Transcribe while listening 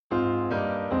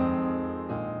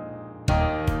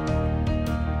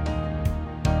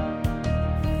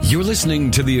You're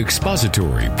listening to the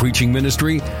expository preaching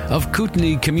ministry of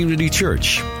Kootenai Community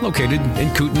Church, located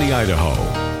in Kootenai,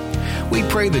 Idaho. We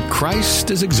pray that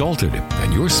Christ is exalted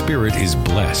and your spirit is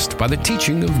blessed by the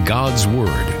teaching of God's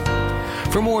Word.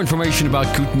 For more information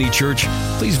about Kootenai Church,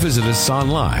 please visit us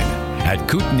online at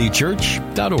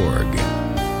kootenaichurch.org.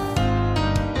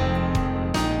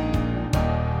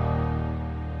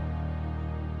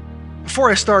 Before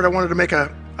I start, I wanted to make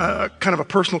a kind of a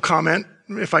personal comment,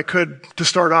 if I could, to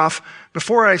start off.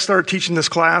 Before I started teaching this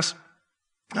class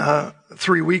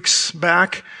 3 weeks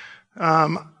back,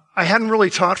 I hadn't really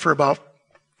taught for about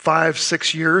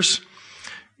 5-6 years,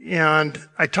 and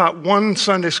I taught one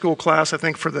Sunday school class, I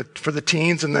think, for the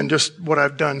teens, and then just what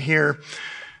I've done here.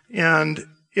 And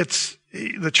it's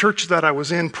the church that I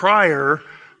was in prior,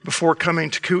 before coming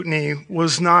to Kootenai,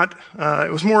 was not.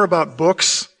 It was more about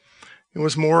books. It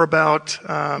was more about,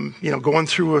 going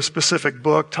through a specific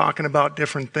book, talking about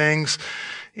different things.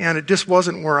 And it just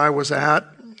wasn't where I was at.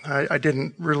 I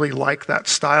didn't really like that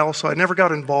style, so I never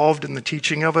got involved in the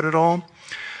teaching of it at all.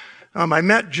 I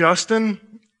met Justin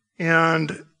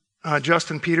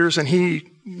Peters, and he,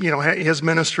 his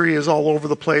ministry is all over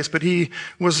the place, but he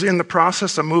was in the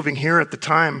process of moving here at the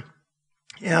time.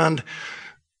 And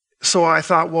so I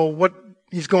thought, well,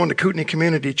 he's going to Kootenai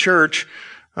Community Church.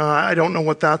 I don't know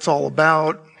what that's all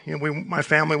about. My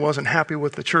family wasn't happy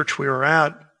with the church we were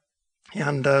at.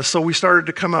 And so we started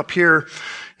to come up here,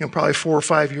 probably 4 or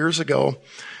 5 years ago.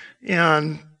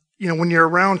 And, when you're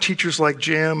around teachers like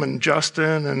Jim and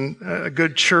Justin and a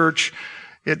good church,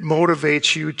 it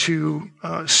motivates you to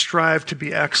strive to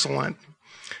be excellent.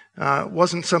 It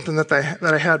wasn't something that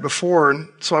I had before. And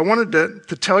so I wanted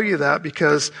to tell you that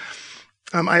because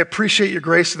I appreciate your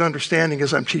grace and understanding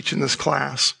as I'm teaching this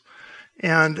class.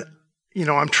 And,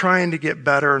 I'm trying to get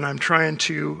better, and I'm trying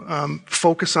to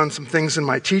focus on some things in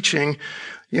my teaching.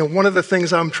 One of the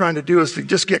things I'm trying to do is to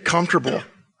just get comfortable.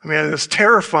 I mean, it's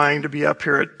terrifying to be up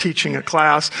here at teaching a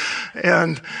class.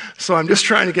 And so I'm just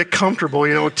trying to get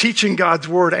comfortable. Teaching God's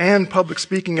Word and public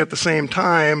speaking at the same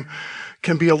time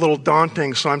can be a little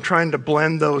daunting. So I'm trying to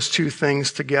blend those two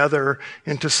things together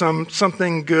into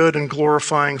something good and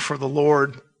glorifying for the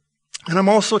Lord. And I'm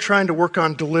also trying to work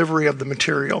on delivery of the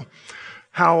material.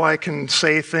 How I can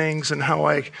say things and how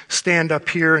I stand up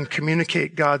here and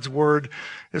communicate God's Word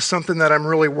is something that I'm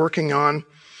really working on.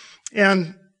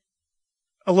 And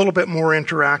a little bit more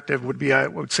interactive would be, I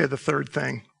would say, the third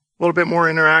thing. A little bit more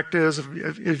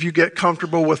interactive. If you get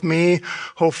comfortable with me,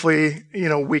 hopefully,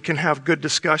 we can have good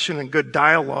discussion and good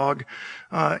dialogue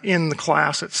in the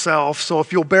class itself. So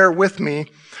if you'll bear with me,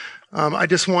 I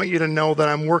just want you to know that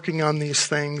I'm working on these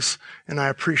things, and I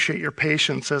appreciate your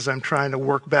patience as I'm trying to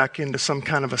work back into some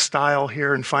kind of a style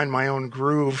here and find my own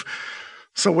groove.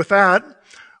 So with that,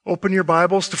 open your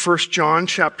Bibles to 1 John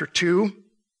chapter 2.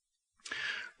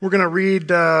 We're going to read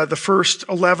the first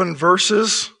 11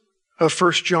 verses of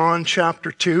 1 John chapter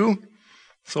 2.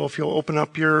 So if you'll open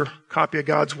up your copy of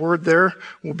God's Word there,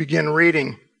 we'll begin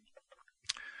reading.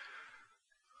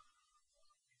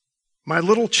 My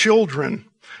little children,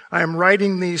 I am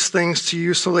writing these things to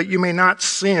you so that you may not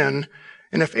sin.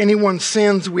 And if anyone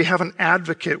sins, we have an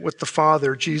advocate with the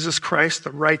Father, Jesus Christ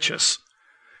the righteous.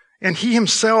 And he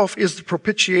himself is the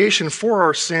propitiation for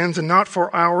our sins, and not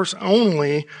for ours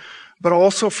only, but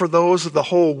also for those of the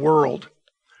whole world.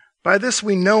 By this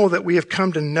we know that we have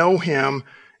come to know him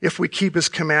if we keep his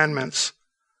commandments.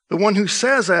 The one who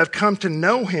says, I have come to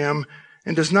know him,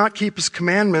 and does not keep his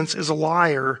commandments is a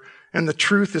liar, and the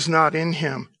truth is not in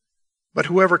him. But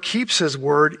whoever keeps his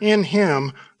word, in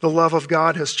him the love of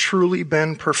God has truly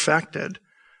been perfected.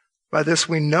 By this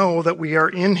we know that we are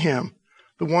in him.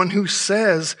 The one who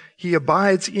says he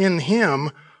abides in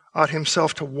him ought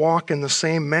himself to walk in the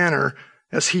same manner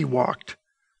as he walked.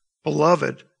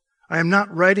 Beloved, I am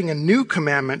not writing a new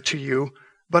commandment to you,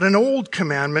 but an old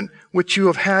commandment which you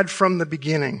have had from the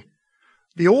beginning.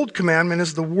 The old commandment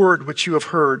is the word which you have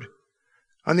heard.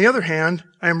 On the other hand,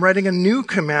 I am writing a new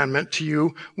commandment to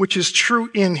you, which is true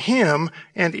in him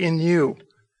and in you,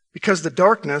 because the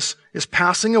darkness is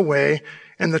passing away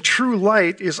and the true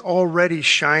light is already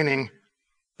shining.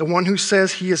 The one who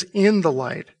says he is in the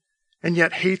light and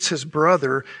yet hates his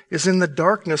brother is in the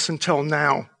darkness until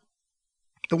now.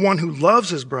 The one who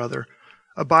loves his brother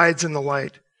abides in the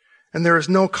light, and there is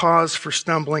no cause for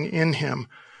stumbling in him.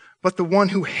 But the one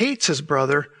who hates his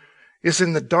brother is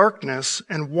in the darkness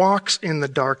and walks in the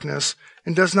darkness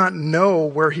and does not know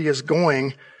where he is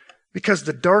going because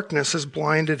the darkness has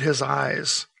blinded his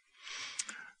eyes.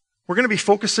 We're going to be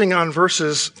focusing on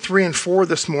verses 3 and 4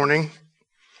 this morning.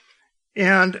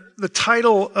 And the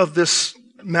title of this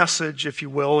message, if you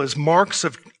will, is Marks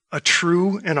of a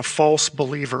true and a false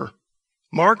believer.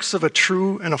 Marks of a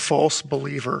true and a false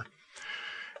believer.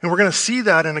 And we're going to see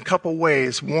that in a couple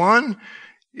ways. One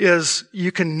is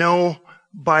you can know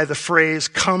by the phrase,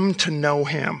 come to know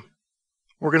him.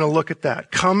 We're going to look at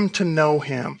that. Come to know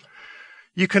him.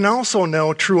 You can also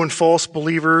know true and false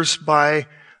believers by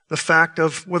the fact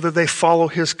of whether they follow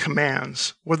his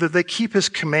commands, whether they keep his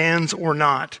commands or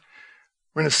not.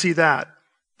 We're going to see that,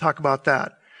 talk about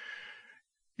that.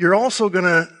 You're also going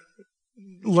to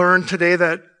learn today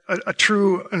that a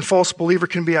true and false believer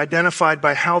can be identified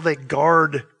by how they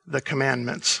guard the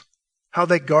commandments. How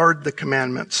they guard the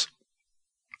commandments.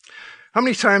 How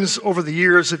many times over the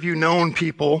years have you known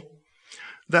people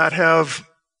that have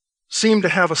seemed to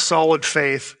have a solid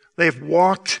faith? They've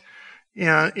walked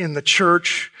in the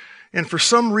church, and for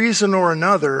some reason or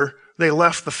another, they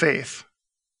left the faith.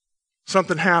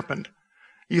 Something happened.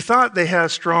 You thought they had a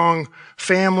strong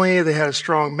family, they had a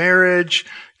strong marriage,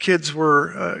 kids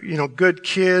were, good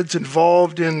kids,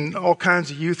 involved in all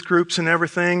kinds of youth groups and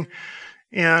everything,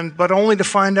 but only to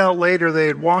find out later they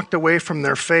had walked away from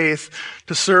their faith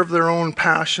to serve their own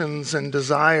passions and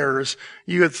desires.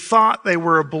 You had thought they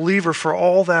were a believer for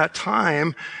all that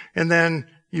time, and then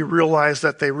you realize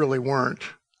that they really weren't.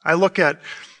 I look at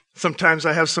sometimes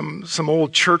I have some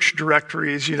old church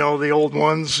directories, the old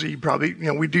ones. You probably,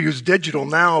 we do use digital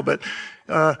now, but,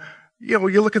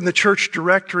 you look in the church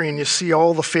directory and you see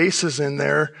all the faces in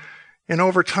there. And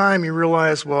over time you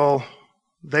realize, well,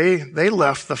 they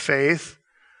left the faith.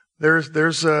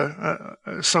 There's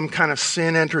some kind of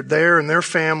sin entered there and their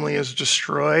family is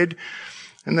destroyed.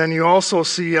 And then you also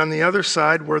see on the other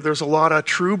side where there's a lot of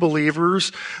true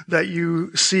believers that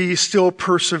you see still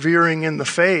persevering in the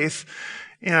faith.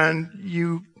 And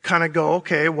you kind of go,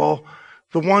 okay, well,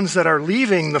 the ones that are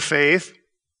leaving the faith,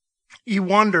 you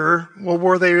wonder, well,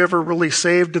 were they ever really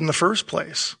saved in the first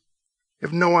place? You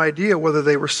have no idea whether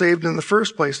they were saved in the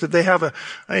first place. Did they have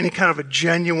any kind of a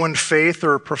genuine faith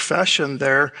or a profession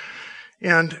there?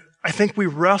 And I think we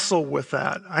wrestle with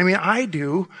that. I mean, I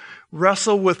do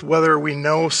wrestle with whether we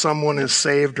know someone is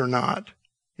saved or not.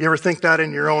 You ever think that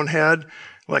in your own head?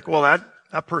 Like, well,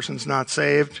 that person's not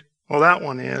saved. Well, that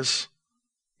one is.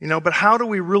 But how do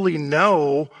we really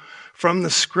know from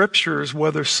the scriptures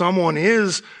whether someone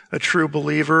is a true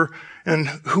believer and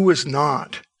who is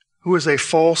not, who is a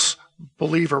false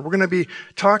believer? We're going to be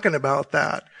talking about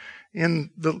that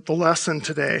in the lesson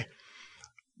today.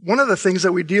 One of the things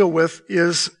that we deal with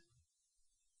is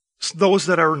those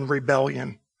that are in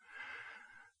rebellion.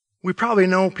 We probably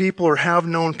know people or have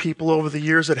known people over the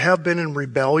years that have been in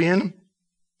rebellion,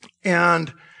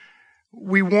 and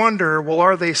we wonder, well,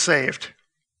 are they saved?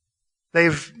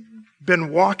 They've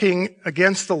been walking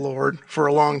against the Lord for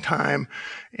a long time,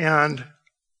 and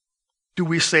do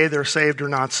we say they're saved or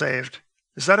not saved?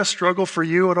 Is that a struggle for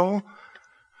you at all?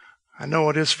 I know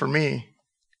it is for me,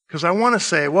 because I want to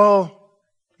say, well,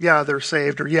 yeah, they're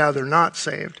saved, or yeah, they're not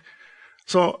saved.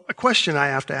 So a question I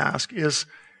have to ask is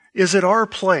it our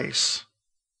place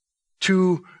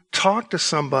to talk to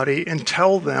somebody and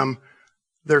tell them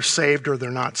they're saved or they're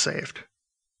not saved?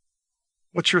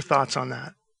 What's your thoughts on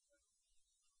that?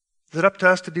 Is it up to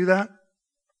us to do that?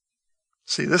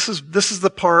 See, this is the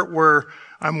part where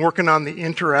I'm working on the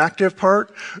interactive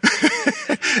part.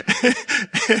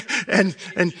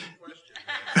 and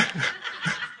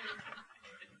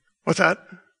what's that?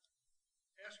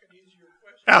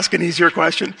 Ask an easier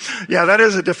question. Yeah, that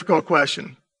is a difficult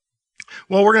question.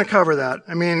 Well, we're going to cover that.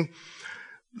 I mean,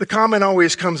 the comment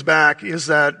always comes back is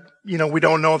that, we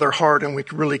don't know their heart and we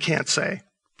really can't say.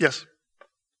 Yes?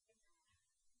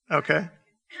 Okay.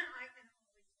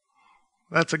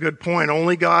 That's a good point.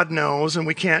 Only God knows, and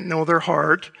we can't know their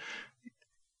heart.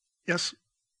 Yes?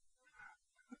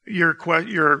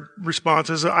 Your response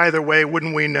is either way,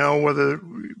 wouldn't we know whether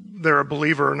they're a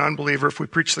believer or an unbeliever if we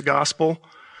preach the gospel?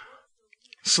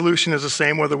 Solution is the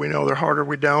same whether we know their heart or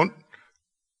we don't.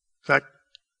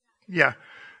 Yeah.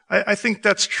 I think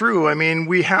that's true. I mean,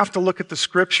 we have to look at the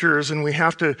scriptures and we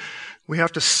have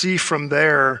to see from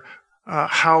there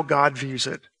how God views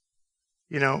it.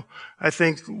 I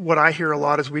think what I hear a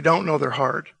lot is we don't know their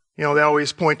heart. They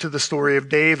always point to the story of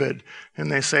David and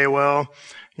they say, well,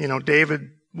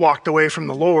 David walked away from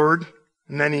the Lord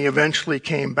and then he eventually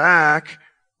came back,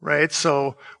 right?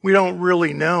 So we don't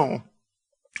really know.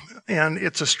 And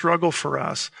it's a struggle for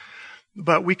us.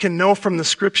 But we can know from the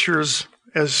scriptures,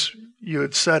 as you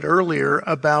had said earlier,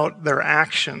 about their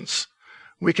actions.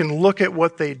 We can look at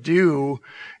what they do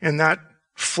and that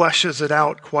fleshes it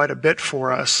out quite a bit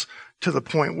for us, to the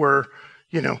point where,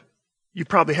 you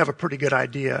probably have a pretty good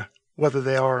idea whether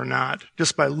they are or not,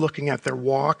 just by looking at their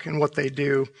walk and what they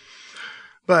do.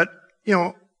 But,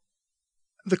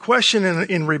 the question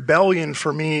in rebellion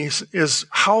for me is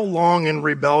how long in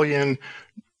rebellion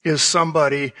is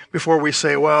somebody before we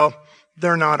say, well,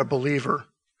 they're not a believer?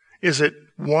 Is it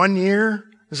 1 year?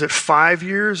 Is it 5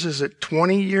 years? Is it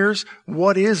 20 years?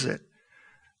 What is it?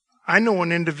 I know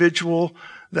an individual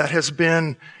that has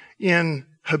been in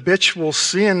habitual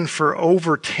sin for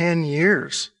over 10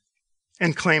 years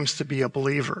and claims to be a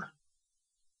believer.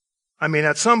 I mean,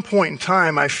 at some point in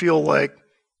time, I feel like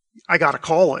I got to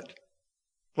call it.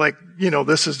 Like,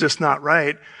 this is just not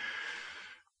right.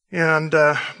 And,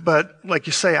 but like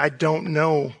you say, I don't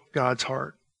know God's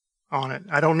heart on it.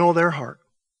 I don't know their heart.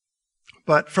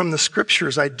 But from the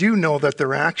scriptures, I do know that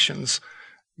their actions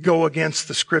go against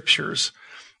the scriptures.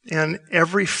 And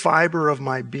every fiber of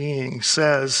my being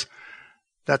says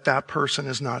that that person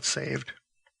is not saved.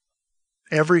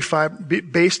 Every fiber,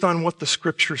 based on what the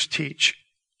scriptures teach.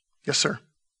 Yes, sir.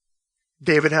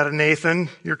 David had a Nathan.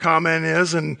 Your comment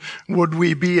is, and would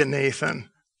we be a Nathan?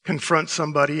 Confront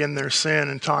somebody in their sin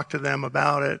and talk to them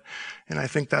about it. And I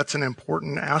think that's an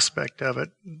important aspect of it.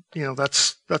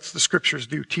 That's the scriptures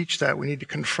do teach that. We need to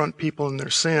confront people in their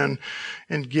sin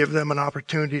and give them an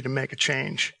opportunity to make a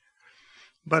change.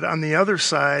 But on the other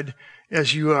side,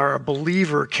 as you are a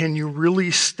believer, can you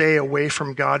really stay away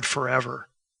from God forever?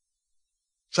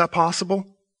 Is that possible?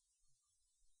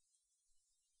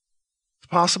 It's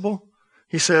possible?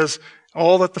 He says,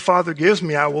 all that the Father gives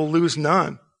me, I will lose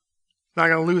none. Not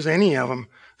going to lose any of them.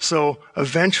 So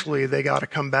eventually they got to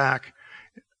come back.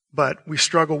 But we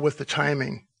struggle with the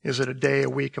timing. Is it a day, a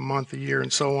week, a month, a year,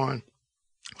 and so on?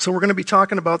 So we're going to be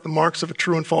talking about the marks of a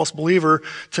true and false believer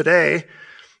today.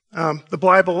 The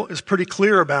Bible is pretty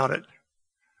clear about it.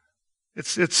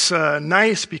 It's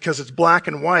nice because it's black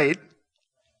and white.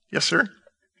 Yes, sir?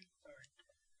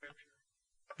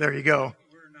 There you go.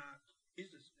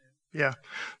 Yeah.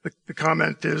 The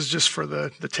comment is just for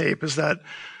the tape is that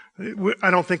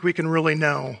I don't think we can really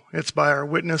know. It's by our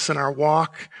witness and our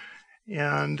walk.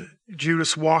 And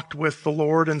Judas walked with the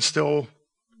Lord and still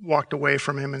walked away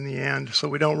from him in the end. So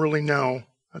we don't really know.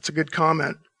 That's a good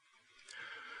comment.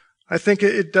 I think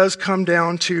it does come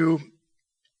down to,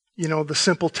 the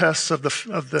simple tests of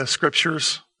the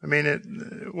scriptures. I mean,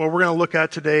 what we're going to look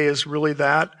at today is really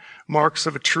that, marks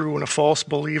of a true and a false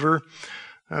believer.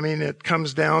 I mean, it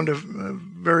comes down to a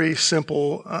very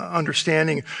simple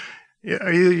understanding.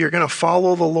 Either you're going to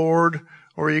follow the Lord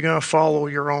or you're going to follow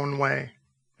your own way.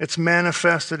 It's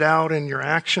manifested out in your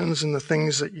actions and the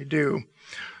things that you do.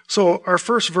 So our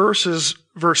first verse is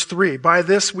verse 3. By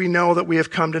this we know that we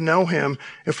have come to know him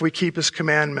if we keep his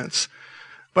commandments.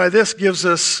 By this gives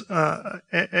us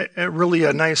really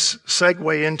a nice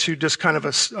segue into just kind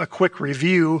of a quick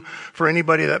review for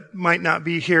anybody that might not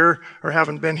be here or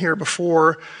haven't been here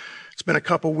before. It's been a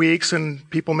couple weeks and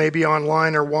people may be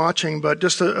online or watching, but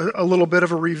just a little bit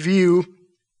of a review.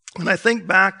 And I think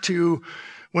back to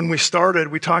when we started,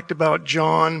 we talked about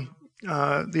John,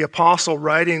 the apostle,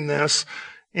 writing this,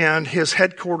 and his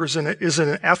headquarters is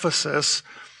in Ephesus.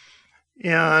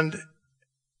 And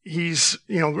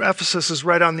Ephesus is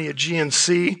right on the Aegean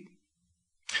Sea.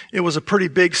 It was a pretty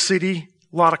big city,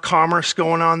 a lot of commerce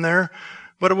going on there,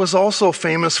 but it was also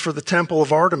famous for the Temple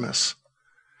of Artemis.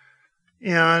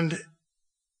 And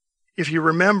if you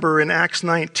remember in Acts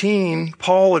 19,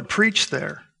 Paul had preached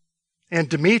there. And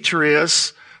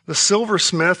Demetrius, the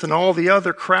silversmith, and all the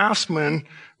other craftsmen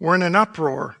were in an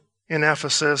uproar in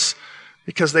Ephesus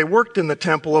because they worked in the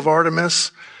Temple of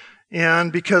Artemis.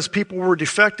 And because people were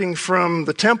defecting from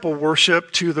the temple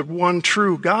worship to the one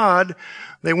true God,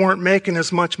 they weren't making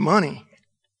as much money.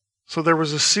 So there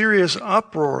was a serious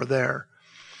uproar there.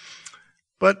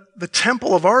 But the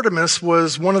Temple of Artemis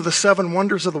was one of the 7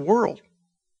 wonders of the world.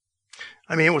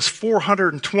 I mean, it was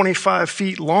 425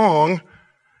 feet long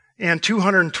and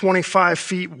 225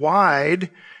 feet wide.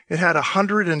 It had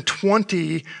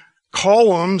 120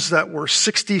 columns that were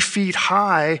 60 feet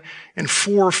high and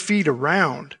 4 feet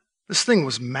around. This thing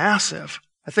was massive.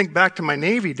 I think back to my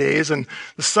Navy days, and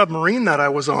the submarine that I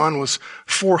was on was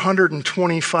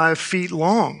 425 feet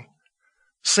long.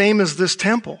 Same as this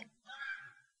temple.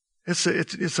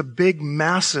 It's a big,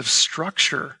 massive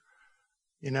structure,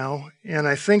 and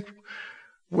I think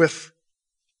with,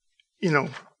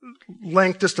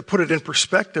 length, just to put it in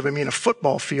perspective, I mean, a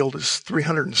football field is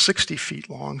 360 feet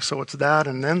long, so it's that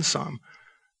and then some.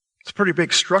 It's a pretty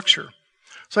big structure.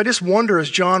 So I just wonder, as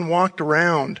John walked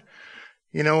around,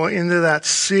 into that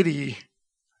city,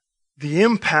 the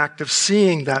impact of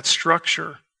seeing that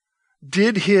structure,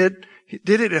 did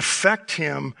it affect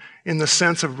him in the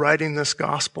sense of writing this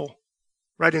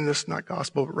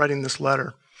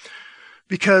letter?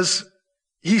 Because,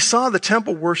 he saw the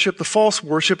temple worship, the false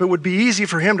worship. It would be easy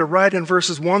for him to write in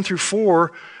verses 1 through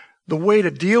 4, the way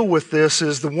to deal with this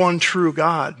is the one true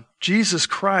God, Jesus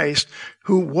Christ,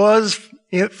 who was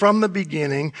from the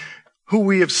beginning, who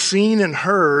we have seen and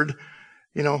heard.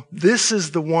 This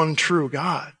is the one true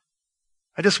God.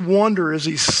 I just wonder, as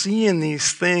he's seeing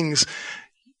these things,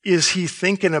 is he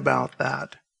thinking about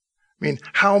that? I mean,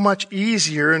 how much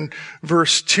easier in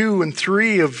verse 2 and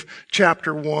 3 of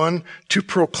chapter 1 to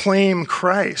proclaim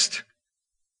Christ.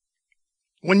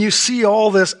 When you see all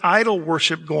this idol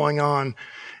worship going on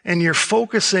and you're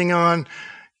focusing on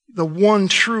the one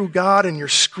true God and you're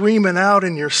screaming out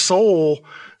in your soul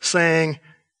saying,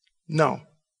 no,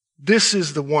 this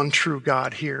is the one true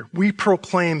God here. We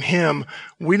proclaim him.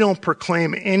 We don't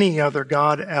proclaim any other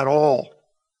God at all.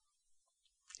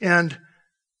 And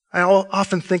I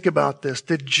often think about this.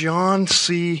 Did John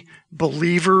see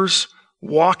believers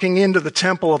walking into the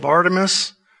temple of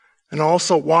Artemis and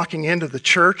also walking into the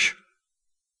church?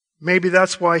 Maybe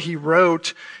that's why he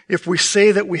wrote, if we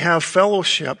say that we have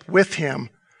fellowship with him,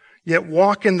 yet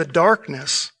walk in the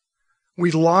darkness,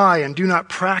 we lie and do not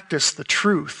practice the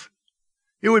truth.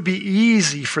 It would be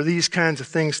easy for these kinds of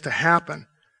things to happen.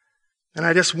 And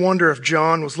I just wonder if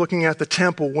John was looking at the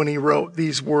temple when he wrote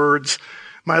these words,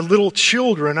 my little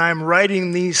children, I am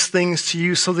writing these things to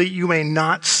you so that you may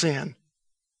not sin.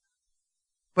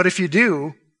 But if you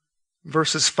do,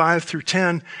 verses 5 through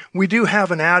 10, we do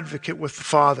have an advocate with the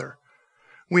Father.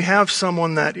 We have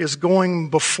someone that is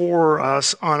going before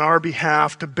us on our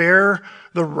behalf to bear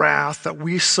the wrath that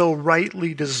we so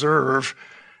rightly deserve.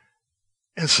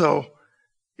 And so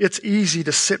it's easy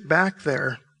to sit back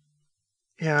there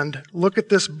and look at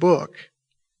this book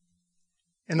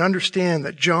and understand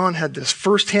that John had this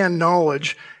firsthand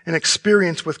knowledge and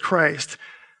experience with Christ.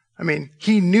 I mean,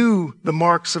 he knew the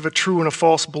marks of a true and a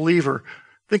false believer.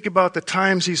 Think about the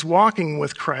times he's walking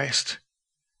with Christ.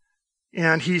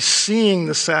 And he's seeing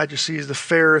the Sadducees, the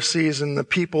Pharisees, and the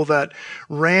people that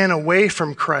ran away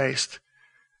from Christ.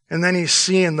 And then he's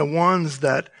seeing the ones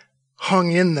that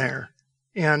hung in there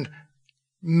and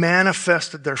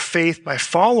manifested their faith by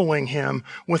following him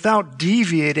without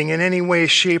deviating in any way,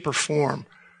 shape, or form.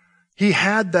 He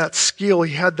had that skill.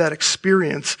 He had that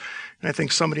experience. And I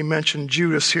think somebody mentioned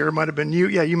Judas here. It might have been you.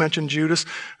 Yeah, you mentioned Judas.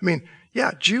 I mean,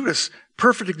 yeah, Judas,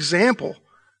 perfect example.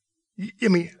 I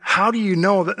mean, how do you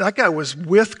know that guy was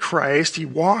with Christ? He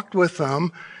walked with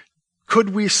him.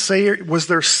 Could we say, was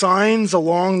there signs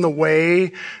along the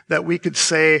way that we could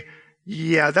say,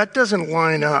 yeah, that doesn't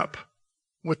line up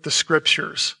with the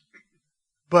scriptures?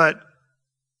 But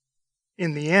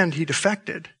in the end, he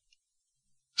defected.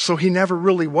 So he never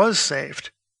really was saved.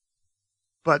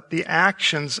 But the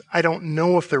actions, I don't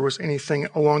know if there was anything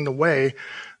along the way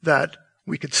that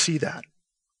we could see that.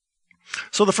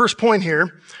 So the first point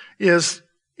here is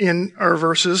in our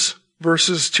verses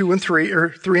 2 and 3, or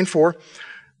 3 and 4.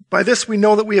 By this we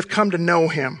know that we have come to know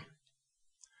him.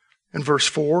 And verse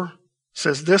 4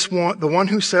 says, the one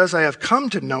who says, I have come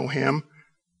to know him.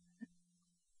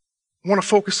 I want to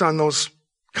focus on those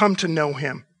come to know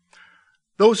him.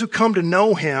 Those who come to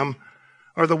know him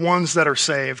are the ones that are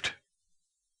saved.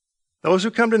 Those who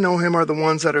come to know him are the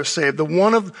ones that are saved.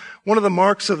 One of the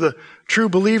marks of the true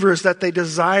believer is that they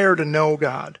desire to know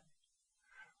God.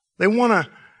 They want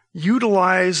to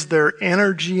utilize their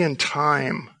energy and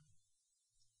time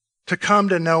to come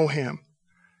to know him.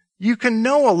 You can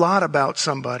know a lot about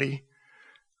somebody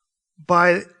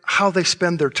by how they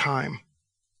spend their time.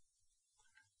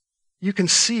 You can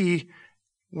see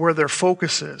where their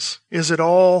focus is. Is it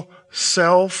all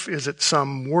self? Is it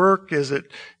some work? Is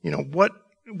it,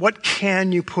 what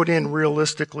can you put in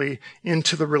realistically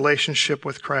into the relationship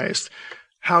with Christ?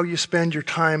 How you spend your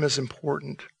time is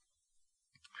important.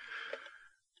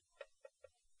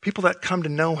 People that come to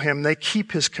know him, they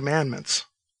keep his commandments.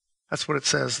 That's what it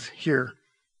says here.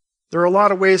 There are a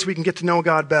lot of ways we can get to know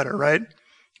God better, right?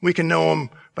 We can know him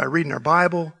by reading our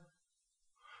Bible.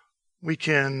 We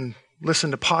can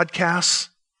listen to podcasts.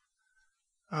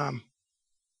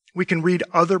 We can read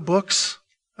other books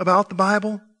about the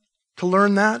Bible to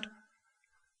learn that.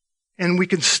 And we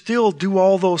can still do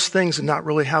all those things and not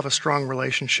really have a strong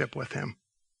relationship with him.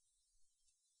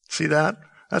 See that?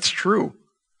 That's true.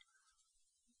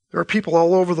 There are people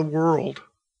all over the world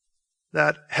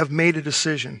that have made a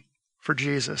decision for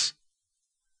Jesus.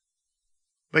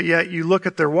 But yet you look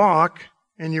at their walk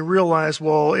and you realize,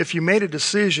 well, if you made a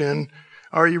decision,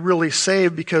 are you really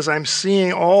saved? Because I'm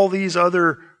seeing all these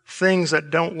other things that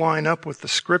don't line up with the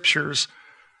scriptures.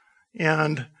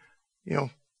 And,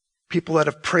 people that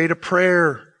have prayed a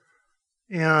prayer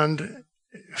and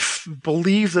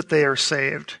believe that they are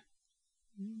saved.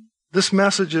 This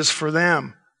message is for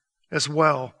them as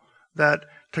well, that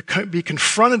to be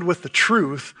confronted with the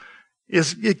truth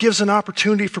it gives an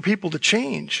opportunity for people to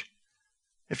change.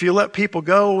 If you let people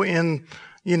go in,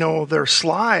 their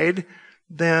slide,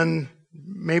 then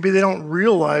maybe they don't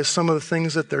realize some of the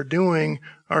things that they're doing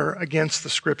are against the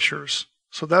Scriptures.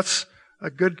 So that's a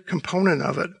good component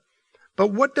of it. But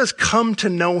what does come to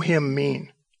know him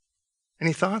mean?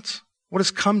 Any thoughts? What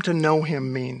does come to know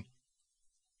him mean?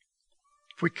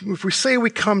 If we say we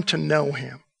come to know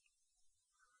him,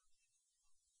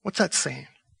 what's that saying?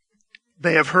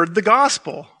 They have heard the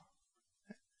gospel.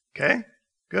 Okay,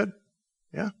 good.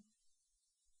 Yeah.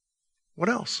 What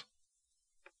else?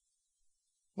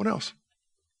 What else?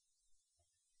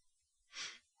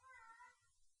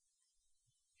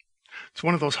 It's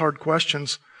one of those hard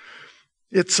questions.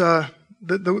 It's the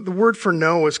word for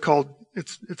know is called,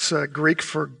 it's Greek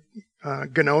for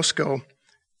gnosko,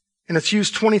 and it's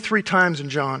used 23 times in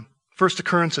John. First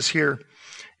occurrence is here.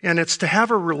 And it's to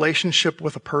have a relationship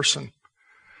with a person.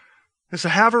 It's to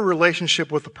have a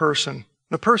relationship with a person.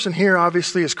 The person here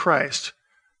obviously is Christ.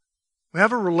 We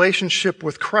have a relationship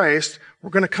with Christ.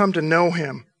 We're going to come to know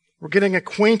him. We're getting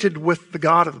acquainted with the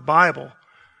God of the Bible.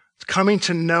 It's coming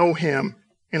to know him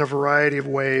in a variety of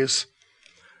ways.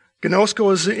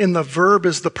 Gnosko is in the verb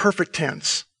is the perfect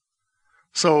tense.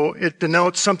 So it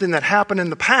denotes something that happened in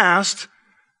the past,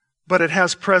 but it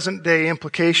has present day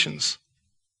implications.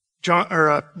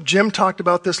 Jim talked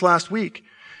about this last week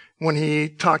when he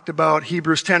talked about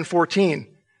Hebrews 10:14.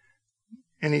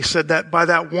 And he said that by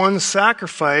that one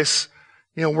sacrifice,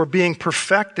 we're being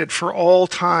perfected for all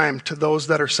time to those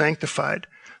that are sanctified.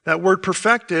 That word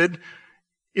perfected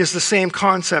is the same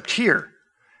concept here,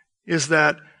 is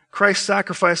that Christ's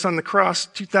sacrifice on the cross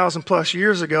 2,000 plus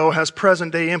years ago has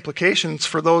present day implications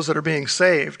for those that are being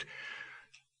saved.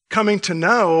 Coming to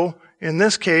know, in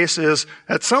this case, is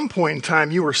at some point in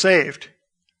time you were saved.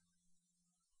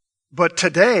 But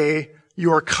today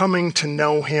you are coming to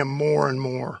know him more and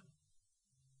more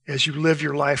as you live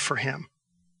your life for him.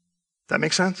 That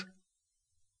make sense?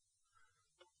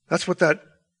 That's what that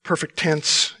perfect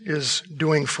tense is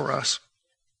doing for us.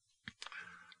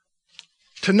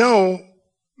 To know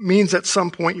means at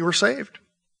some point you were saved.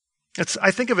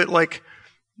 I think of it like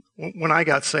when I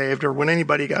got saved or when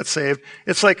anybody got saved.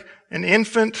 It's like an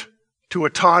infant to a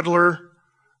toddler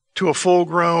to a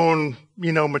full-grown,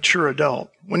 mature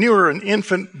adult. When you were an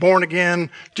infant, born again,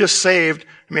 just saved,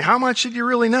 how much did you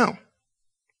really know?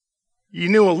 You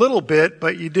knew a little bit,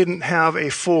 but you didn't have a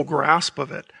full grasp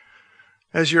of it.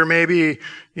 As you're maybe,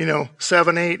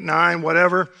 7, 8, 9,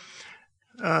 whatever,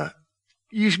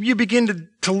 you begin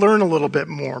to learn a little bit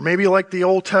more. Maybe like the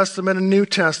Old Testament and New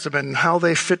Testament and how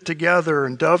they fit together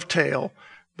and dovetail.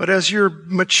 But as you're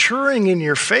maturing in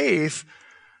your faith,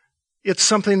 it's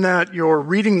something that you're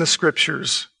reading the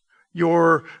Scriptures.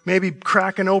 You're maybe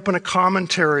cracking open a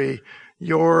commentary.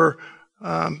 You're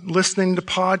listening to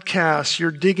podcasts.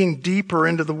 You're digging deeper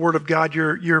into the Word of God.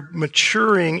 You're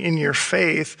maturing in your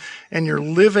faith, and you're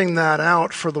living that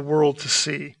out for the world to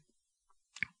see.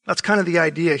 That's kind of the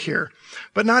idea here.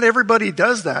 But not everybody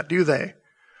does that, do they?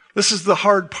 This is the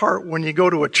hard part when you go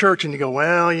to a church and you go,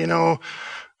 well,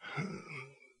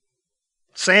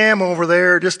 Sam over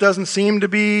there just doesn't seem to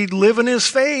be living his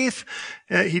faith.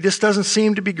 He just doesn't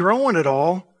seem to be growing at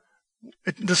all.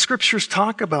 The Scriptures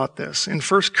talk about this. In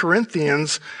 1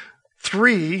 Corinthians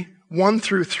 3, 1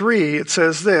 through 3, it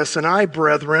says this, "And I,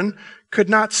 brethren, could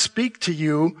not speak to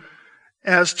you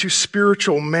as to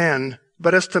spiritual men,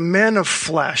 but as to men of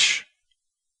flesh,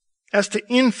 as to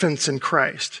infants in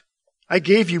Christ. I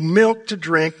gave you milk to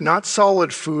drink, not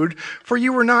solid food, for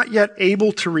you were not yet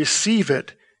able to receive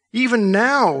it. Even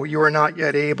now you are not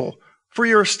yet able, for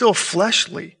you are still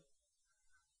fleshly."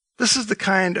 This is the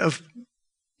kind of,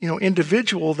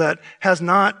 individual that has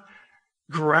not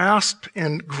grasped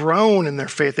and grown in their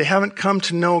faith. They haven't come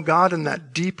to know God in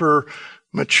that deeper,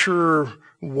 mature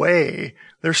way.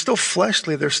 They're still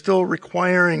fleshly. They're still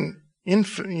requiring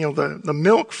the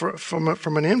milk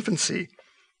from an infancy.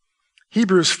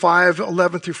 Hebrews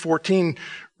 5:11 through 14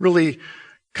 really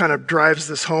kind of drives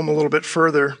this home a little bit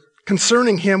further.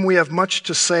 "Concerning him we have much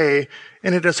to say,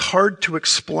 and it is hard to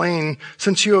explain,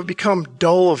 since you have become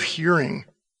dull of hearing.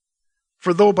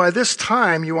 For though by this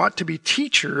time you ought to be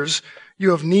teachers,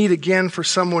 you have need again for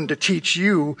someone to teach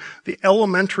you the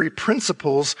elementary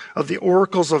principles of the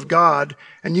oracles of God,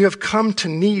 and you have come to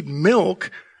need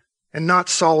milk and not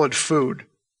solid food.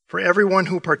 For everyone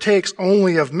who partakes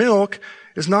only of milk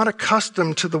is not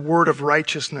accustomed to the word of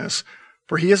righteousness,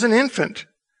 for he is an infant.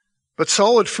 But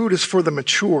solid food is for the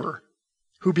mature,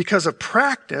 who because of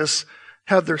practice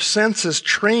have their senses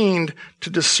trained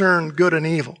to discern good and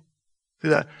evil." See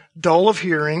that? Dull of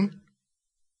hearing.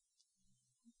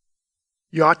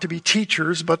 You ought to be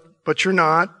teachers, but you're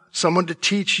not. Someone to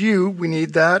teach you, we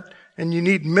need that. And you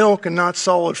need milk and not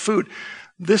solid food.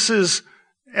 This is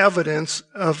evidence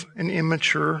of an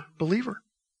immature believer.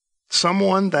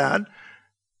 Someone that,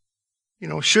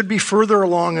 should be further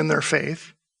along in their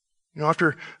faith.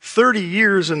 After 30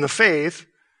 years in the faith,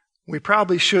 we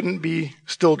probably shouldn't be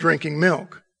still drinking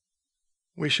milk.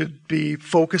 We should be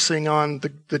focusing on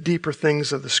the deeper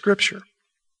things of the Scripture.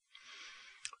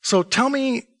 So tell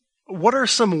me, what are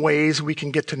some ways we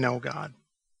can get to know God?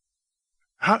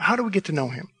 How do we get to know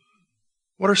Him?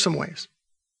 What are some ways?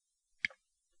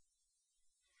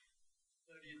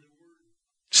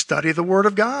 Study the Word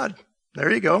of God.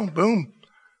 There you go. Boom.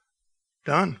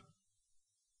 Done.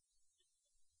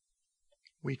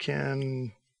 We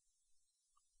can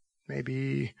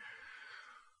maybe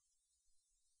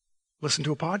listen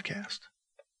to a podcast.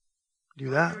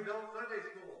 Do that.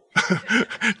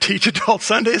 Teach adult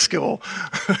Sunday school.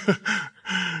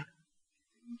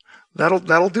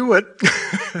 That'll do it.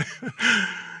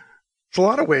 It's a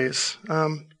lot of ways.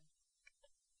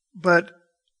 But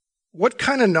what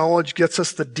kind of knowledge gets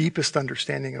us the deepest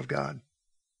understanding of God?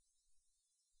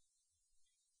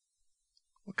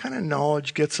 What kind of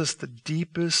knowledge gets us the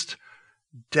deepest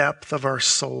depth of our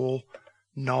soul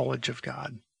knowledge of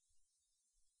God?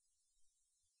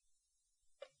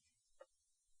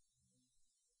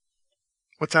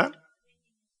 What's that?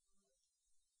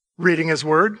 Reading His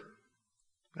Word.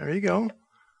 There you go.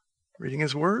 Reading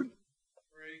His Word.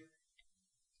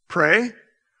 Pray.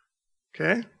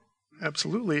 Okay.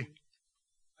 Absolutely.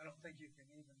 I don't think you can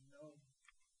even know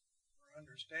or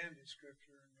understand His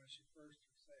Scripture unless you first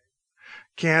are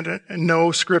saved. Can't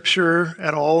know Scripture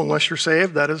at all unless you're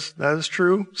saved. That is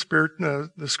true. The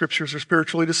Scriptures are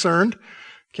spiritually discerned.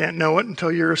 Can't know it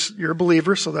until you're a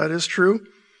believer, so that is true.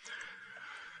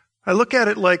 I look at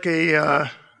it like a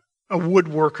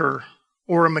woodworker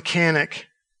or a mechanic.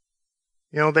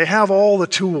 They have all the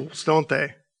tools, don't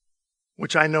they?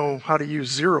 Which I know how to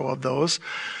use 0 of those.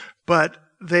 But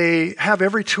they have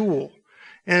every tool.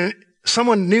 And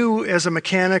someone new as a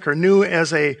mechanic or new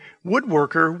as a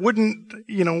woodworker wouldn't,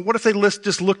 what if they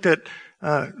just looked at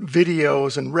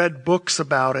videos and read books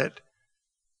about it?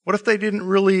 What if they didn't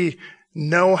really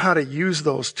know how to use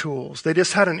those tools? They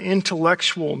just had an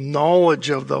intellectual knowledge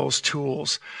of those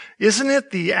tools. Isn't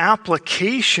it the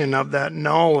application of that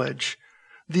knowledge,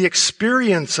 the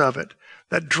experience of it,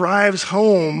 that drives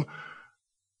home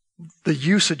the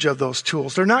usage of those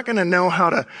tools? They're not going to know how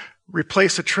to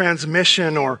replace a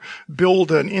transmission or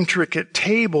build an intricate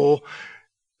table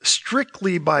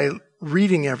strictly by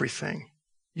reading everything.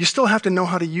 You still have to know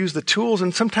how to use the tools,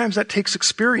 and sometimes that takes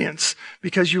experience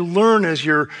because you learn as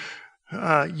you're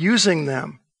using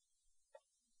them.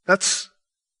 That's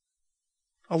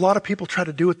a lot of people try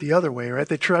to do it the other way, right?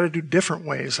 They try to do different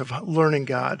ways of learning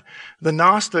God. The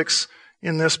Gnostics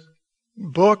in this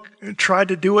book tried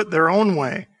to do it their own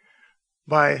way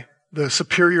by the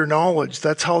superior knowledge.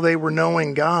 That's how they were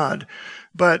knowing God.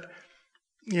 But,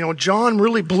 John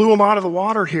really blew them out of the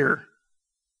water here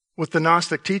with the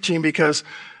Gnostic teaching because,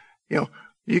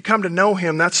 you come to know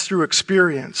Him, that's through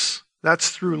experience.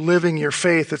 That's through living your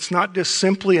faith. It's not just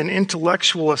simply an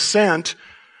intellectual assent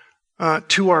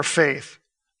to our faith.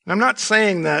 And I'm not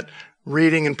saying that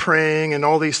reading and praying and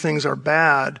all these things are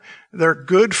bad. They're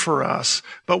good for us,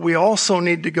 but we also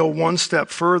need to go one step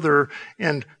further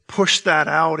and push that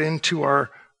out into our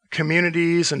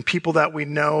communities and people that we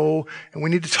know, and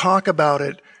we need to talk about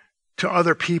it to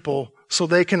other people so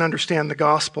they can understand the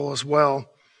gospel as well.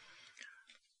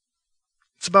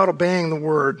 It's about obeying the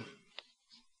Word.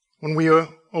 When we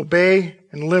obey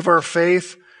and live our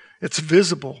faith, it's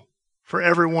visible for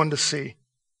everyone to see.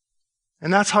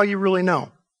 And that's how you really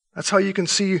know. That's how you can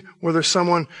see whether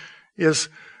someone is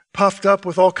puffed up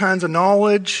with all kinds of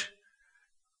knowledge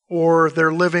or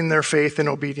they're living their faith in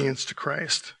obedience to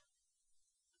Christ.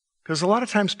 Because a lot of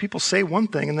times people say one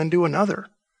thing and then do another.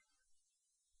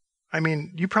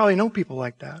 You probably know people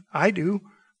like that. I do.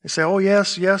 They say, oh,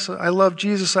 yes, I love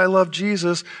Jesus,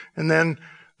 and then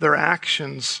their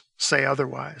actions say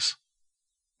otherwise.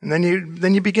 And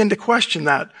then you begin to question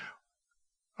that.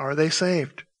 Are they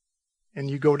saved? And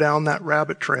you go down that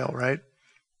rabbit trail, right?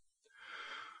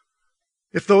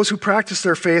 If those who practice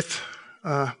their faith,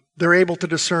 they're able to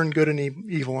discern good and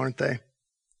evil, aren't they?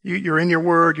 You're in your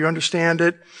Word, you understand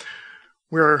it.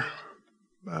 We're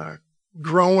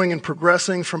growing and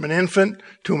progressing from an infant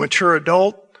to a mature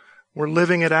adult. We're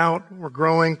living it out. We're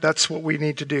growing. That's what we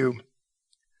need to do.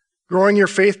 Growing your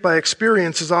faith by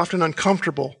experience is often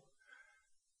uncomfortable,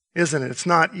 isn't it? It's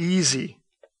not easy.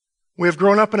 We have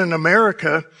grown up in an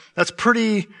America that's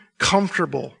pretty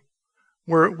comfortable,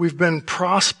 where we've been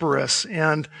prosperous,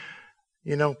 and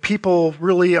people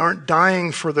really aren't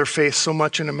dying for their faith so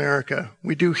much in America.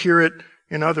 We do hear it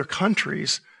in other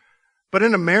countries. But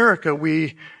in America,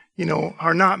 we,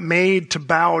 are not made to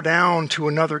bow down to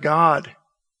another god.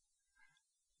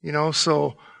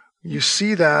 So you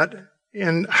see that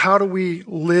in how do we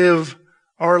live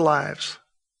our lives.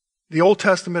 The Old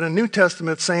Testament and New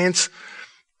Testament saints,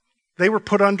 they were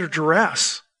put under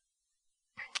duress.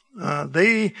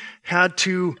 They had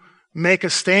to make a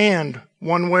stand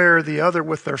one way or the other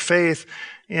with their faith.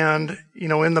 And,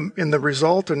 in the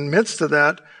result and midst of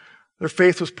that, their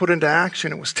faith was put into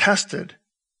action. It was tested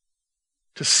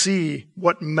to see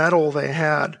what mettle they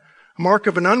had. A mark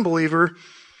of an unbeliever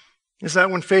is that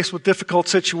when faced with difficult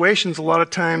situations, a lot of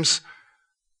times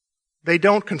they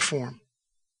don't conform.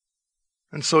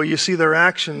 And so you see their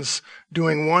actions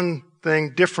doing one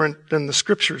thing different than the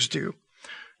Scriptures do.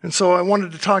 And so I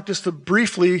wanted to talk just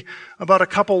briefly about a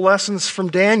couple lessons from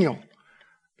Daniel,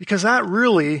 because that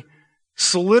really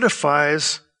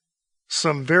solidifies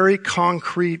some very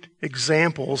concrete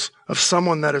examples of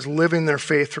someone that is living their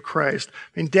faith for Christ.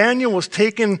 Daniel was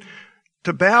taken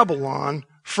to Babylon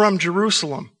from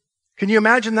Jerusalem. Can you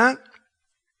imagine that?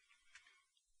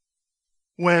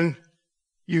 When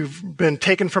you've been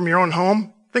taken from your own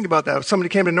home? Think about that. If somebody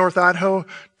came to North Idaho,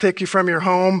 take you from your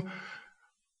home,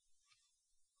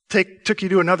 took you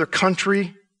to another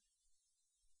country,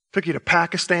 took you to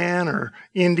Pakistan or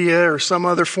India or some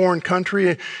other foreign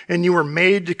country, and you were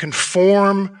made to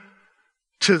conform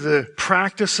to the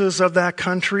practices of that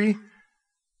country,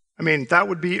 that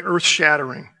would be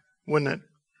earth-shattering, wouldn't it?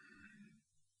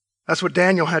 That's what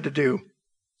Daniel had to do.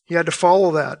 He had to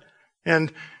follow that.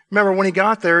 And remember, when he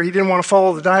got there, he didn't want to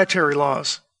follow the dietary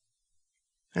laws.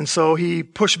 And so he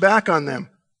pushed back on them.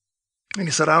 And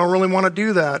he said, I don't really want to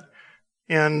do that.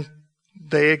 And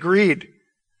they agreed.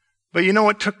 But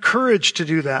it took courage to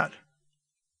do that.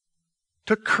 It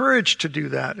took courage to do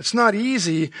that. It's not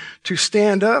easy to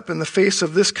stand up in the face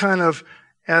of this kind of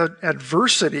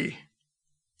adversity.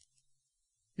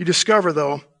 You discover,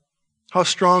 though, how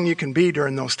strong you can be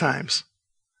during those times.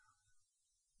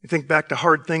 You think back to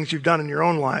hard things you've done in your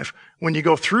own life. When you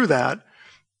go through that,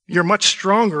 you're much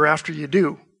stronger after you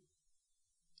do.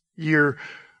 You're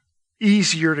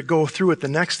easier to go through it the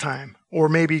next time, or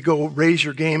maybe go raise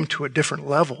your game to a different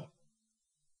level,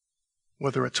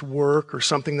 whether it's work or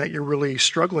something that you're really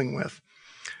struggling with.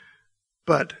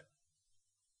 But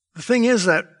the thing is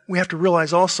that we have to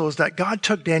realize also is that God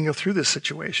took Daniel through this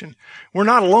situation. We're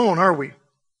not alone, are we?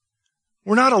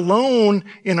 We're not alone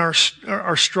in our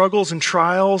struggles and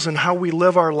trials and how we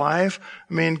live our life.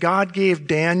 God gave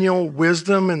Daniel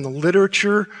wisdom in the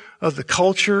literature of the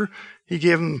culture. He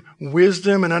gave him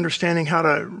wisdom and understanding how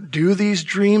to do these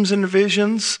dreams and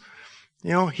visions.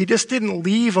 He just didn't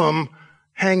leave them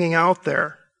hanging out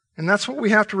there. And that's what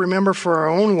we have to remember for our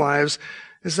own lives,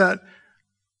 is that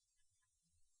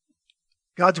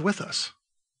God's with us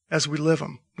as we live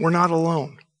them. We're not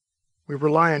alone. We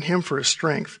rely on Him for His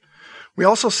strength. We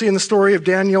also see in the story of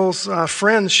Daniel's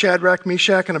friends, Shadrach,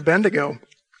 Meshach, and Abednego,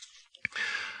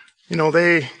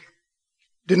 they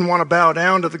didn't want to bow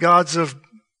down to the gods of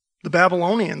the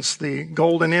Babylonians, the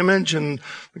golden image and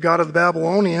the god of the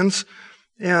Babylonians,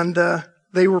 and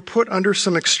they were put under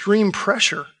some extreme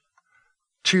pressure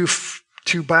to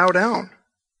bow down.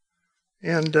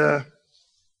 And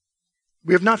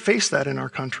we have not faced that in our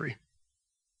country.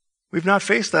 We've not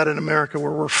faced that in America,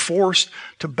 where we're forced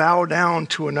to bow down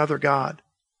to another god.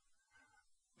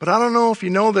 But I don't know if you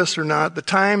know this or not, the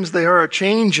times they are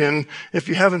a-changing. If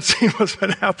you haven't seen what's been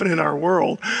happening in our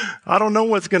world, I don't know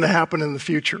what's going to happen in the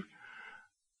future.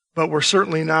 But we're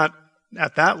certainly not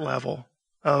at that level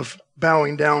of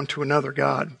bowing down to another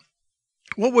god.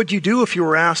 What would you do if you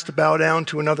were asked to bow down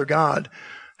to another god?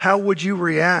 How would you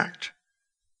react?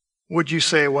 Would you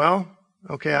say, well,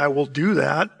 okay, I will do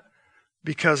that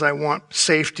because I want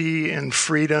safety and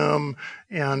freedom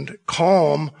and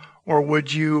calm? Or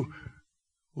would you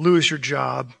lose your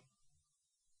job,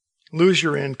 lose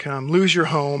your income, lose your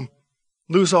home,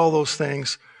 lose all those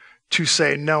things to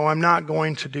say, no, I'm not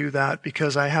going to do that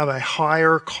because I have a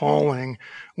higher calling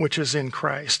which is in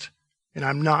Christ, and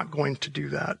I'm not going to do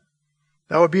that?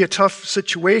 That would be a tough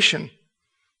situation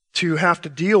to have to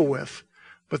deal with.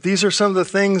 But these are some of the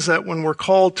things that when we're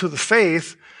called to the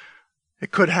faith,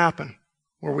 it could happen,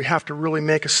 where we have to really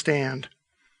make a stand.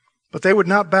 But they would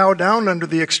not bow down under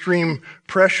the extreme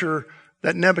pressure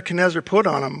that Nebuchadnezzar put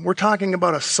on them. We're talking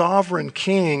about a sovereign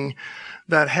king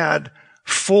that had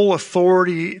full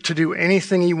authority to do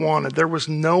anything he wanted. There was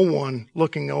no one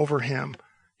looking over him.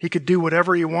 He could do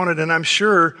whatever he wanted, and I'm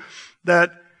sure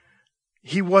that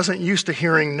he wasn't used to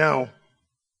hearing no.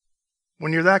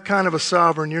 When you're that kind of a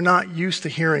sovereign, you're not used to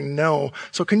hearing no.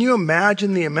 So can you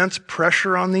imagine the immense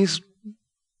pressure on these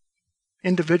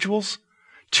individuals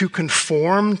to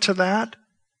conform to that?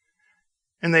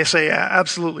 And they say,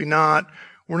 absolutely not.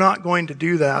 We're not going to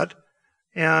do that.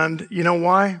 And you know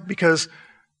why? Because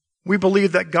we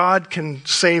believe that God can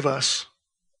save us.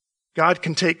 God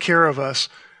can take care of us.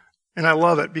 And I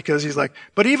love it because he's like,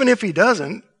 but even if he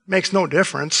doesn't, makes no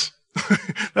difference.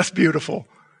 That's beautiful.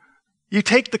 You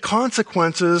take the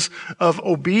consequences of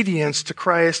obedience to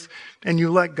Christ and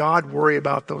you let God worry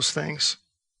about those things.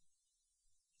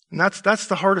 And that's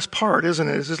the hardest part, isn't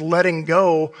it? Is just letting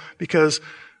go, because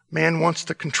man wants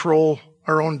to control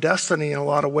our own destiny in a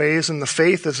lot of ways, and the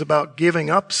faith is about giving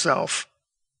up self.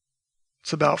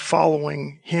 It's about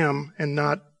following him and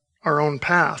not our own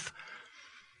path.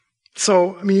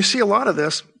 So, you see a lot of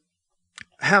this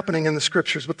happening in the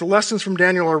scriptures, but the lessons from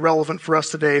Daniel are relevant for us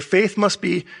today. Faith must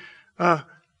be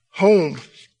home,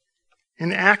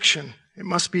 in action. It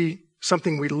must be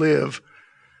something we live.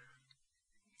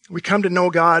 We come to know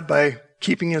God by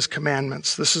keeping his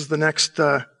commandments. This is the next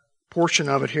portion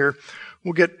of it here.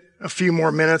 We'll get a few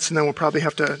more minutes and then we'll probably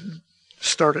have to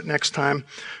start it next time.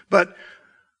 But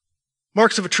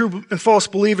marks of a true and false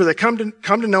believer, they come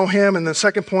to know him, and the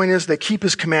second point is they keep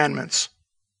his commandments.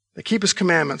 They keep his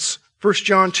commandments. 1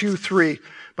 John 2:3.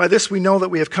 By this we know that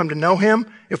we have come to know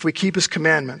him if we keep his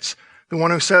commandments. The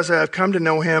one who says, I have come to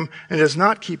know him and does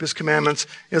not keep his commandments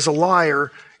is a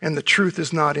liar, and the truth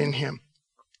is not in him.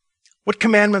 What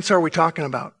commandments are we talking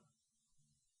about?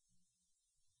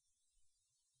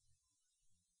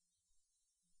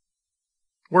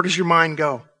 Where does your mind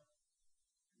go?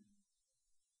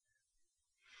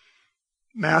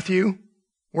 Matthew?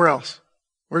 Where else?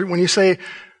 When you say,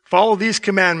 follow these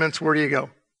commandments, where do you go?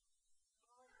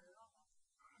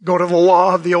 Go to the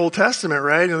law of the Old Testament,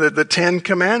 right? The 10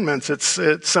 Commandments. It's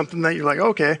something that you're like,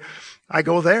 okay, I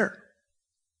go there.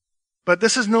 But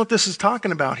this isn't what this is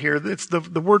talking about here. It's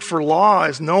the word for law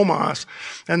is nomos,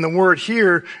 and the word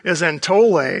here is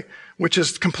entole, which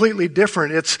is completely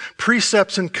different. It's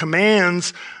precepts and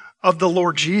commands of the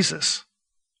Lord Jesus.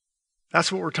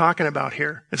 That's what we're talking about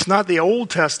here. It's not the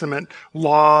Old Testament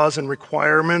laws and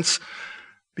requirements,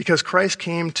 because Christ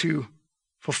came to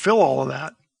fulfill all of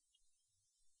that.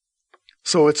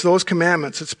 So it's those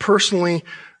commandments. It's personally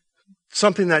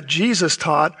something that Jesus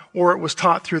taught, or it was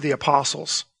taught through the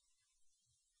apostles.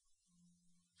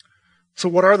 So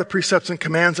what are the precepts and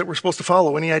commands that we're supposed to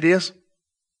follow? Any ideas?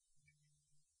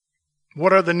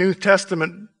 What are the New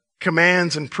Testament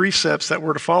commands and precepts that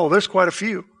we're to follow? There's quite a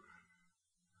few.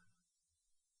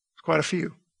 Quite a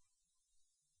few.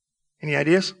 Any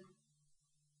ideas?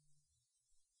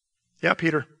 Yeah,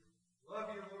 Peter. Love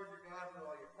your Lord your God with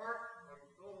all your heart, all your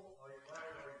soul, all your mind,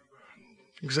 all your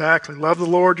strength. Exactly. Love the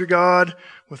Lord your God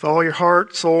with all your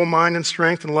heart, soul, mind, and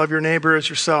strength, and love your neighbor as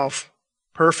yourself.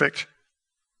 Perfect.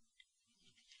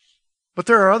 But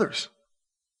there are others.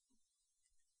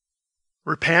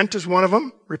 Repent is one of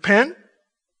them. Repent,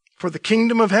 for the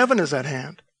kingdom of heaven is at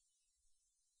hand.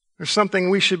 There's something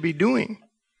we should be doing.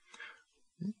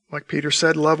 Like Peter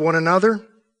said, love one another.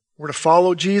 We're to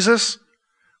follow Jesus.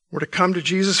 We're to come to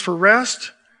Jesus for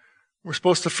rest. We're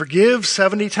supposed to forgive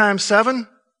 70 times 7.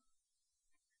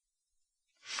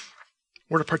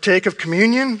 We're to partake of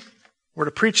communion. We're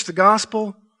to preach the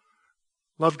gospel.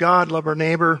 Love God, love our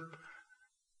neighbor.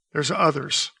 There's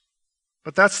others.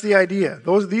 But that's the idea.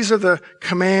 These are the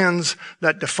commands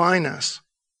that define us.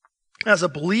 As a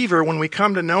believer, when we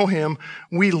come to know him,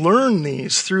 we learn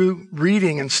these through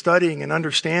reading and studying and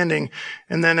understanding.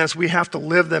 And then as we have to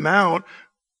live them out,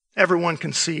 everyone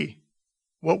can see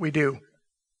what we do.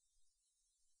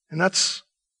 And that's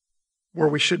where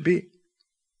we should be.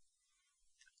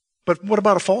 But what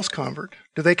about a false convert?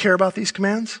 Do they care about these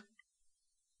commands?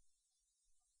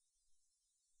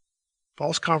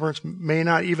 False converts may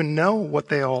not even know what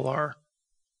they all are.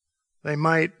 They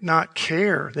might not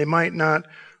care. They might not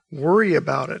worry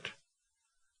about it.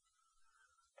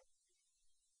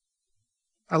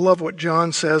 I love what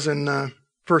John says in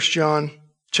 1 John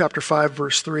chapter 5,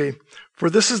 verse 3. For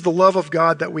this is the love of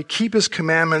God, that we keep his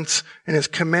commandments, and his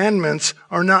commandments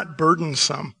are not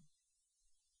burdensome.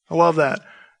 I love that.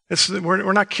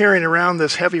 We're not carrying around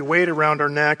this heavy weight around our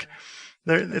neck.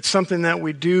 It's something that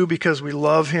we do because we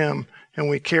love him and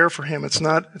we care for him. It's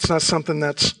not something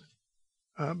that's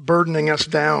burdening us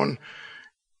down.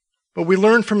 But we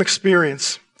learn from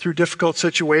experience through difficult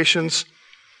situations,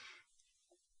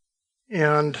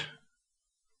 and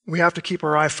we have to keep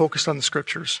our eye focused on the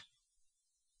scriptures,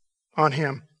 on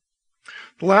him.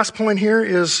 The last point here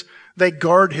is they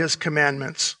guard his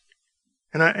commandments.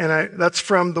 And that's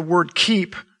from the word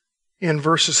keep in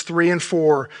verses 3 and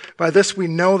 4. By this we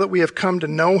know that we have come to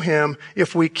know him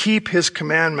if we keep his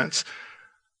commandments.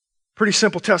 Pretty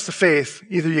simple test of faith.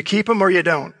 Either you keep them or you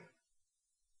don't.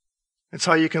 It's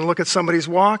how you can look at somebody's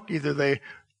walk. Either they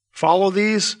follow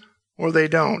these or they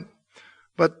don't.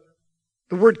 But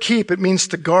the word keep, it means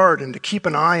to guard and to keep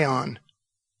an eye on.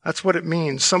 That's what it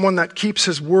means. Someone that keeps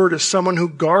his word is someone who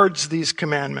guards these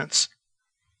commandments.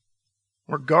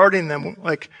 We're guarding them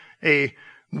like a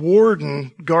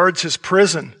warden guards his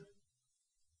prison.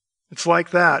 It's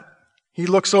like that. He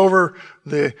looks over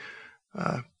the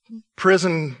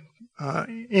prison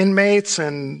inmates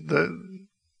and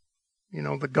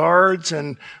the guards,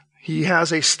 and he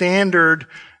has a standard,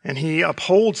 and he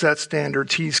upholds that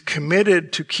standard. He's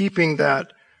committed to keeping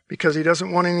that because he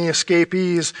doesn't want any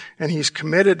escapees, and he's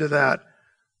committed to that.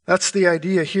 That's the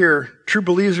idea here. True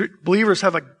believers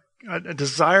have a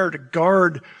desire to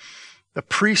guard the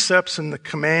precepts and the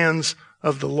commands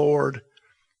of the Lord.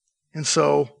 And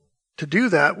so to do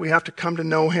that, we have to come to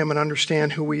know him and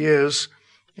understand who he is,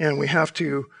 and we have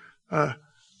to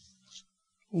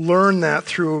learn that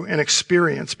through an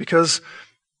experience. Because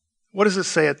what does it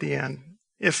say at the end?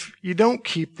 If you don't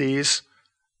keep these,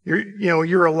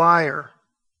 you're a liar,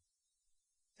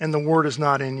 and the word is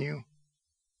not in you.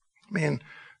 Man,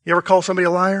 you ever call somebody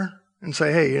a liar and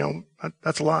say, hey,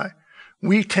 that's a lie?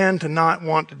 We tend to not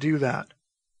want to do that.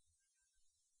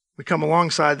 We come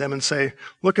alongside them and say,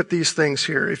 look at these things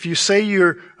here. If you say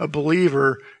you're a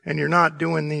believer and you're not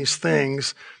doing these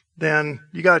things, then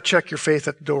you got to check your faith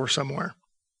at the door somewhere.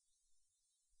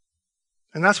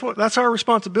 And that's our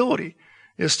responsibility,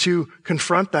 is to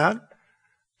confront that,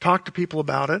 talk to people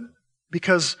about it,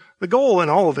 because the goal in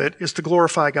all of it is to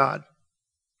glorify God.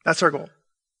 That's our goal.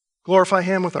 Glorify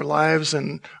him with our lives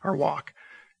and our walk.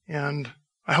 And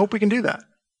I hope we can do that.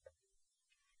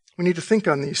 We need to think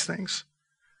on these things.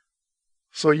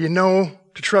 So you know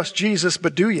to trust Jesus,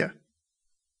 but do you?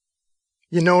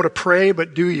 You know to pray,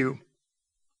 but do you?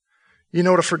 You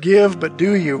know to forgive, but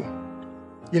do you?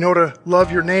 You know to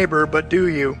love your neighbor, but do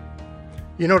you?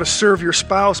 You know to serve your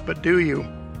spouse, but do you?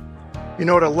 You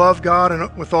know to love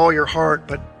God with all your heart,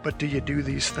 but do you do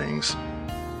these things?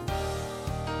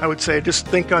 I would say just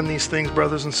think on these things,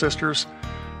 brothers and sisters,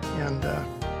 and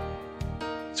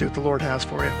see what the Lord has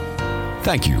for you.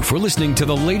 Thank you for listening to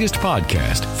the latest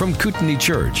podcast from Kootenai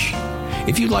Church.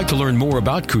 If you'd like to learn more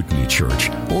about Kootenai Church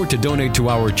or to donate to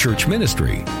our church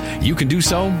ministry, you can do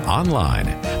so online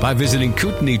by visiting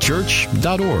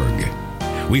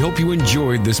kootenaichurch.org. We hope you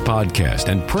enjoyed this podcast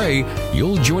and pray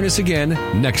you'll join us again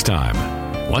next time.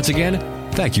 Once again,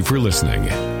 thank you for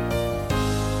listening.